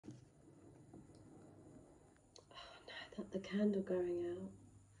the candle going out.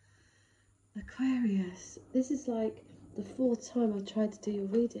 Aquarius, this is like the 4th time I've tried to do your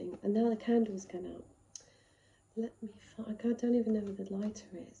reading, and now the candle's gone out. Let me find, I don't even know where the lighter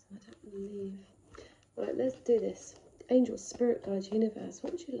is. I don't believe. Right, let's do this. Angels, spirit guides, universe,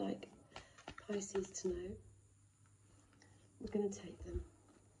 what would you like Pisces to know? We're going to take them.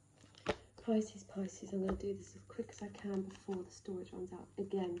 Pisces, I'm going to do this as quick as I can before the storage runs out.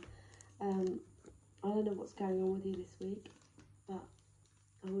 Again, I don't know what's going on with you this week, but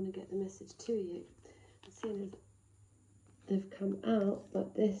I want to get the message to you. As soon as they've come out,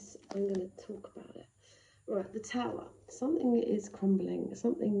 but this, I'm going to talk about it. Right, the Tower. Something is crumbling.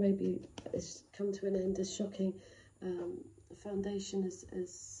 Something maybe has come to an end, as shocking. The foundation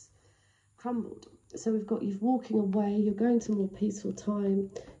has crumbled. So we've got you walking away, you're going to a more peaceful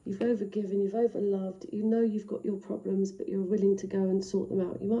time, you've overgiven, you've overloved, you know you've got your problems, but you're willing to go and sort them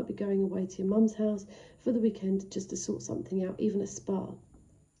out. You might be going away to your mum's house for the weekend just to sort something out, even a spa.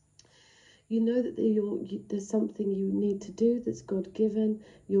 You know that there's something you need to do that's God-given,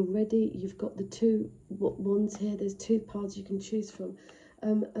 you're ready, you've got the 2 wands here, there's 2 paths you can choose from.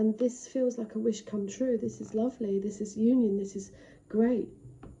 And this feels like a wish come true. This is lovely, this is union, this is great.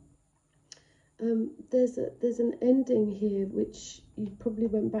 There's an ending here which you probably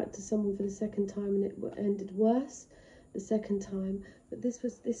went back to someone for the 2nd time and it ended worse the 2nd time, but this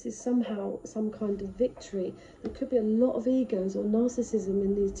is somehow some kind of victory. There could be a lot of egos or narcissism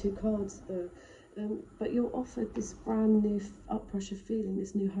in these 2 cards though, but you're offered this brand new uprush of feeling,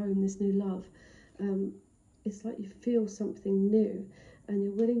 this new home, this new love. It's like you feel something new and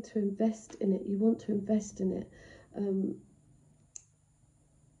you're willing to invest in it, you want to invest in it.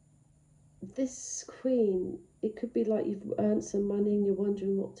 This Queen, it could be like you've earned some money and you're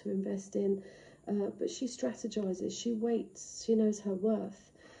wondering what to invest in, but she strategizes, she waits, she knows her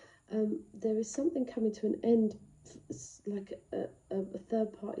worth. There is something coming to an end, like a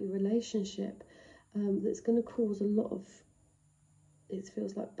 3rd-party relationship, that's going to cause a lot of, it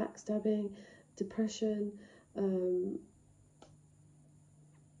feels like backstabbing, depression.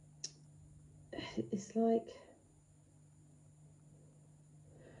 It's like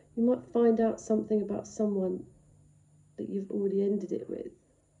you might find out something about someone that you've already ended it with.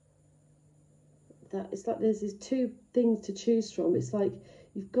 That it's like there's these 2 things to choose from. It's like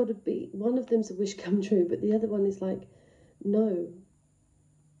you've got to be, one of them's a wish come true, but the other one is like, no.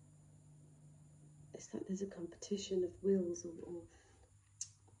 It's like there's a competition of wills, or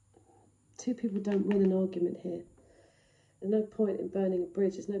 2 people don't win an argument here. There's no point in burning a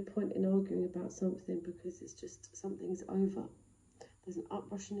bridge. There's no point in arguing about something because it's just, something's over. There's an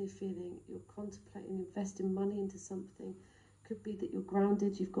uprush of new feeling. You're contemplating investing money into something. Could be that you're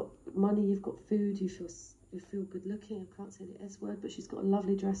grounded. You've got money. You've got food. You feel good looking. I can't say the S word, but she's got a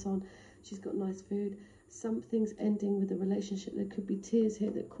lovely dress on. She's got nice food. Something's ending with a relationship. There could be tears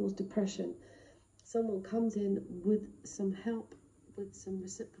here that cause depression. Someone comes in with some help, with some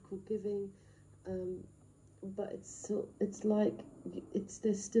reciprocal giving, but it's like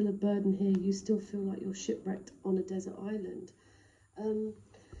there's still a burden here. You still feel like you're shipwrecked on a desert island.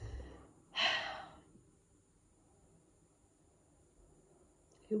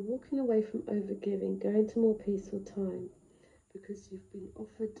 You're walking away from overgiving, going to more peaceful time, because you've been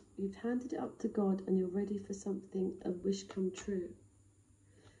offered, you've handed it up to God and you're ready for something, a wish come true.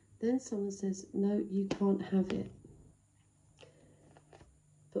 Then someone says, no, you can't have it.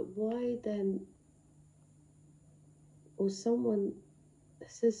 But why then, or someone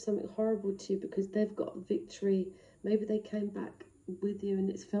says something horrible to you because they've got a victory, maybe they came back with you and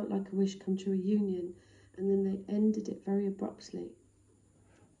it's felt like a wish come true, a union, and then they ended it very abruptly.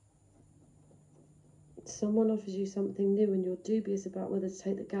 Someone offers you something new and you're dubious about whether to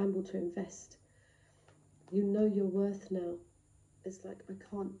take the gamble to invest. You know your worth now. It's like, I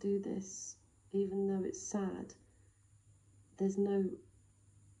can't do this, even though it's sad. There's no,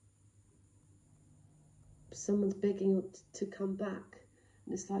 someone's begging you to come back.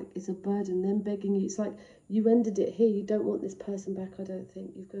 And it's like, it's a burden, them begging you. It's like, you ended it here. You don't want this person back, I don't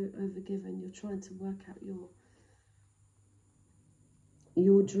think. You've got overgiven. You're trying to work out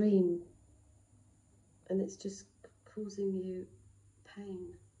your dream. And it's just causing you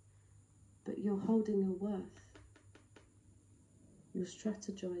pain. But you're holding your worth. You're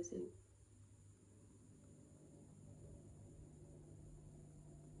strategizing.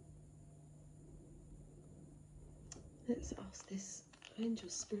 Let's ask this angel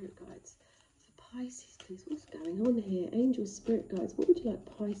spirit guides for Pisces, please. What's going on here? Angels, spirit guides. What would you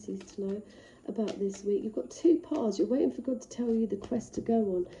like Pisces to know about this week? You've got two paths. You're waiting for God to tell you the quest to go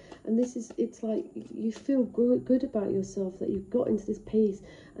on. And this is, it's like you feel good about yourself that you've got into this peace.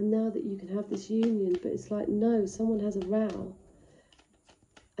 And now that you can have this union. But it's like, no, someone has a row.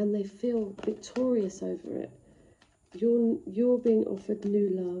 And they feel victorious over it. You're being offered new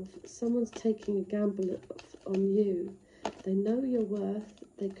love. Someone's taking a gamble on you. They know your worth.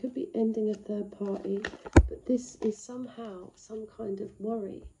 They could be ending a third party, but this is somehow some kind of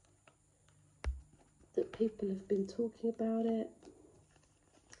worry that people have been talking about it.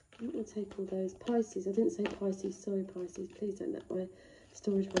 I'm not going to take all those. Pisces, I didn't say Pisces, sorry Pisces, please don't let my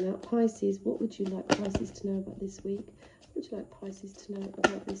storage run out. Pisces, what would you like Pisces to know about this week? What would you like Pisces to know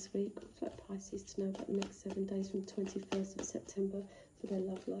about this week? What would you like Pisces to know about the next 7 days from 21st of September for their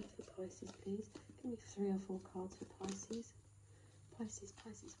love life for Pisces, please? Give me 3 or 4 cards for Pisces. Pisces,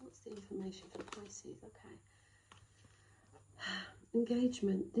 what's the information for Pisces? Okay.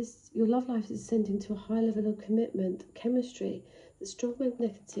 Engagement. Your love life is ascending to a high level of commitment, chemistry, the strong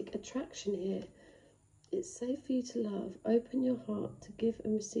magnetic attraction here. It's safe for you to love. Open your heart to give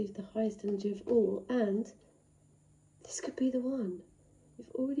and receive the highest energy of all. And this could be the one. You've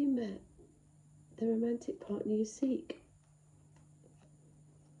already met the romantic partner you seek.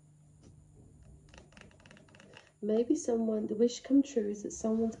 Maybe the wish come true is that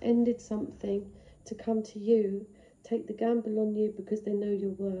someone's ended something to come to you, take the gamble on you because they know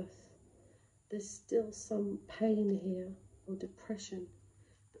your worth. There's still some pain here or depression,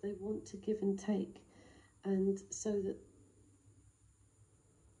 but they want to give and take. And so that,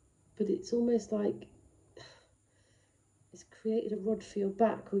 but it's almost like it's created a rod for your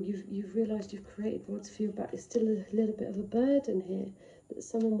back, or you've realised you've created rods for your back. It's still a little bit of a burden here, that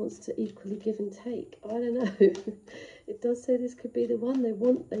someone wants to equally give and take. I don't know. It does say this could be the one. They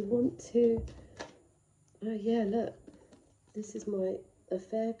want to. Oh yeah, look. This is my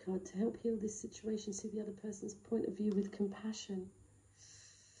affair card to help heal this situation. See the other person's point of view with compassion.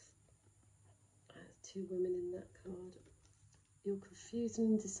 There's 2 women in that card. You're confused and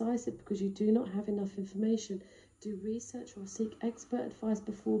indecisive because you do not have enough information. Do research or seek expert advice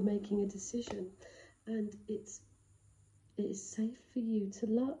before making a decision. And it is safe for you to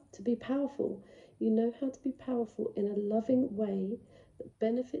love, to be powerful. You know how to be powerful in a loving way that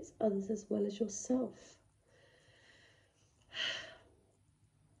benefits others as well as yourself.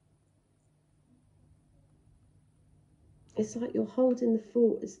 It's like you're holding the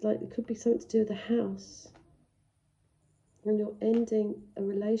fort. It's like it could be something to do with the house. And you're ending a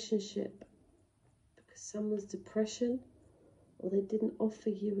relationship because someone's depression, or they didn't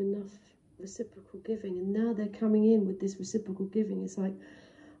offer you enough reciprocal giving, and now they're coming in with this reciprocal giving. It's like,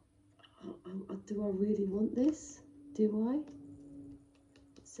 do I really want this? Do I?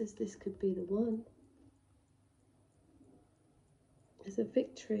 It says this could be the one. There's a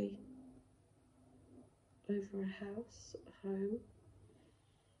victory over a house, a home,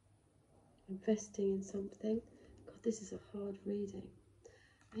 investing in something. God, this is a hard reading.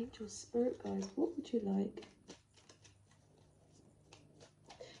 Angel, spirit guides, what would you like?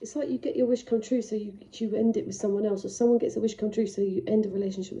 It's like you get your wish come true, so you end it with someone else, or someone gets a wish come true, so you end a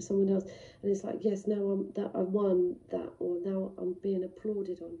relationship with someone else, and it's like, yes, now I won that, or now I'm being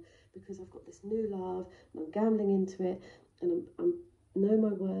applauded on because I've got this new love, and I'm gambling into it, and I know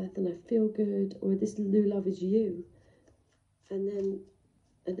my worth, and I feel good, or this new love is you, and then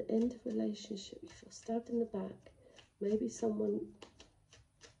an end of relationship, you feel stabbed in the back, maybe someone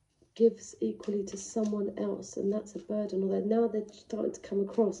gives equally to someone else, and that's a burden, although now they're starting to come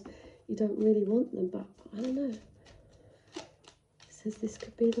across, you don't really want them, but I don't know. It says this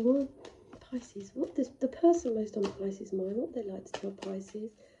could be the one. Pisces, what the person most on Pisces' mind, what would they like to tell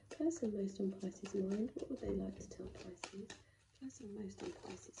Pisces? Person most on Pisces' mind, what would they like to tell Pisces? Person most on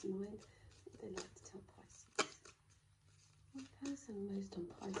Pisces' mind, what would they like to tell Pisces? One person most on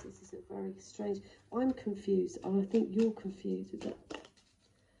Pisces is a very strange. I'm confused, and I think you're confused with that.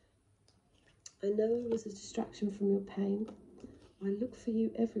 I know I was a distraction from your pain. I look for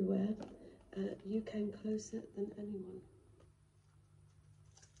you everywhere. You came closer than anyone.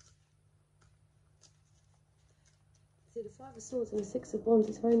 See, the 5 of Swords and the 6 of Wands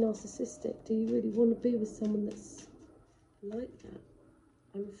is very narcissistic. Do you really want to be with someone that's like that?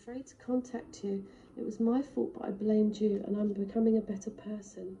 I'm afraid to contact you. It was my fault, but I blamed you, and I'm becoming a better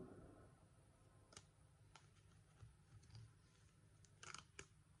person.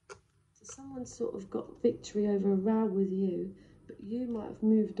 Someone sort of got victory over a row with you, but you might have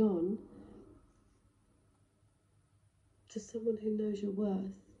moved on to someone who knows your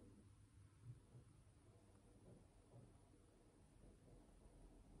worth.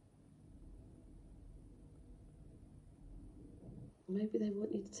 Maybe they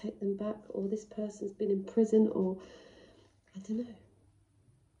want you to take them back, or this person's been in prison, or I don't know.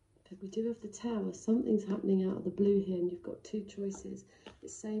 But we do have the Tower. Something's happening out of the blue here, and you've got two choices.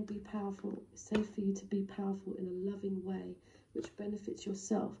 It's saying be powerful. It's safe for you to be powerful in a loving way, which benefits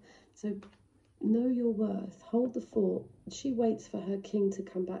yourself. So know your worth. Hold the fort. She waits for her king to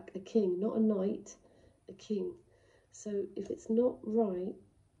come back. A king, not a knight, a king. So if it's not right,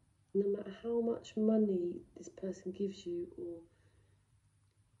 no matter how much money this person gives you or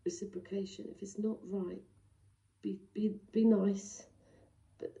reciprocation, if it's not right, be nice,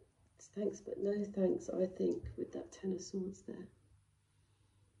 but thanks but no thanks. I think with that Ten of Swords there,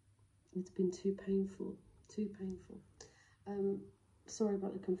 it's been too painful. Sorry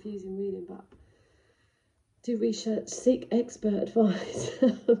about the confusing reading, but do research, seek expert advice.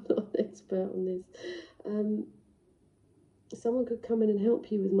 I'm not an expert on this. Someone could come in and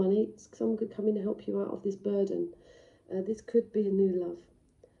help you with money. Someone could come in and help you out of this burden. This could be a new love.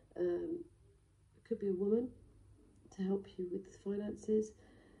 It could be a woman to help you with finances.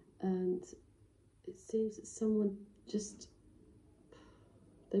 And it seems that someone just,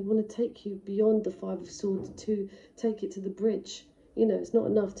 they want to take you beyond the Five of Swords to take it to the bridge. You know, it's not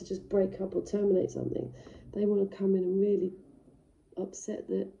enough to just break up or terminate something. They want to come in and really upset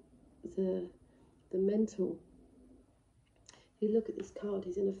the mental. You look at this card,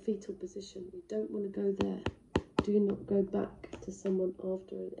 he's in a fetal position. You don't want to go there. Do not go back to someone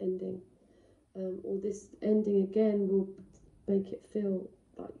after an ending. Or this ending again will make it feel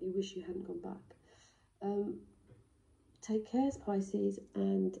like you wish you hadn't gone back. Take care, Pisces,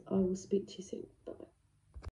 and I will speak to you soon. Bye-bye.